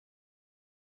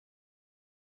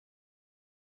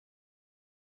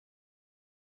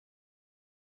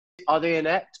are they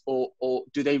inept, or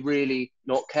do they really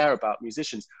not care about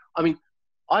musicians? I mean,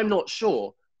 I'm not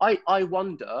sure. I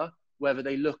wonder whether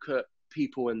they look at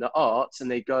people in the arts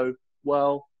and they go,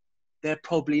 well, they're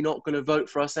probably not going to vote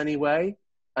for us anyway,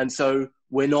 and so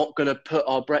we're not going to put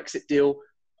our Brexit deal.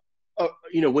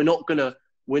 We're not going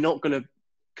to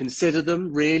consider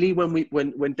them really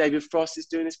when David Frost is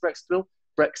doing this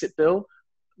Brexit bill.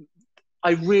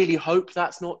 I really hope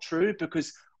that's not true,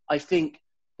 because I think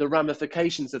the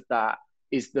ramifications of that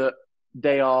is that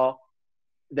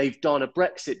they've done a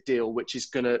Brexit deal which is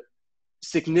going to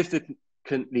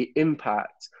significantly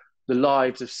impact the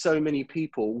lives of so many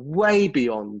people way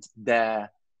beyond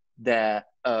their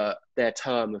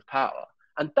term of power,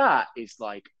 and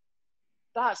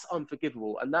that's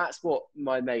unforgivable. And that's what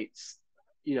my mates,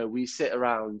 we sit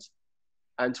around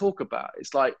and talk about.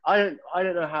 It's like I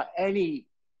don't know how any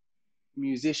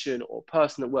musician or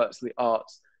person that works in the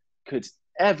arts could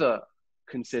ever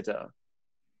consider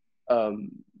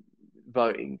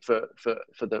voting for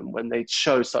them when they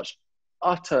show such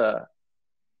utter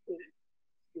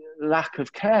lack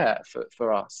of care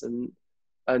for us. And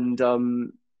I don't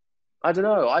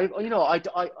know. I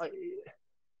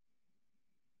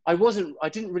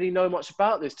didn't really know much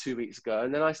about this 2 weeks ago,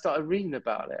 and then I started reading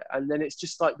about it, and then it's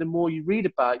just like the more you read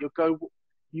about it,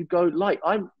 you go like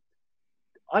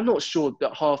I'm not sure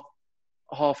that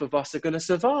half of us are going to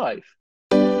survive.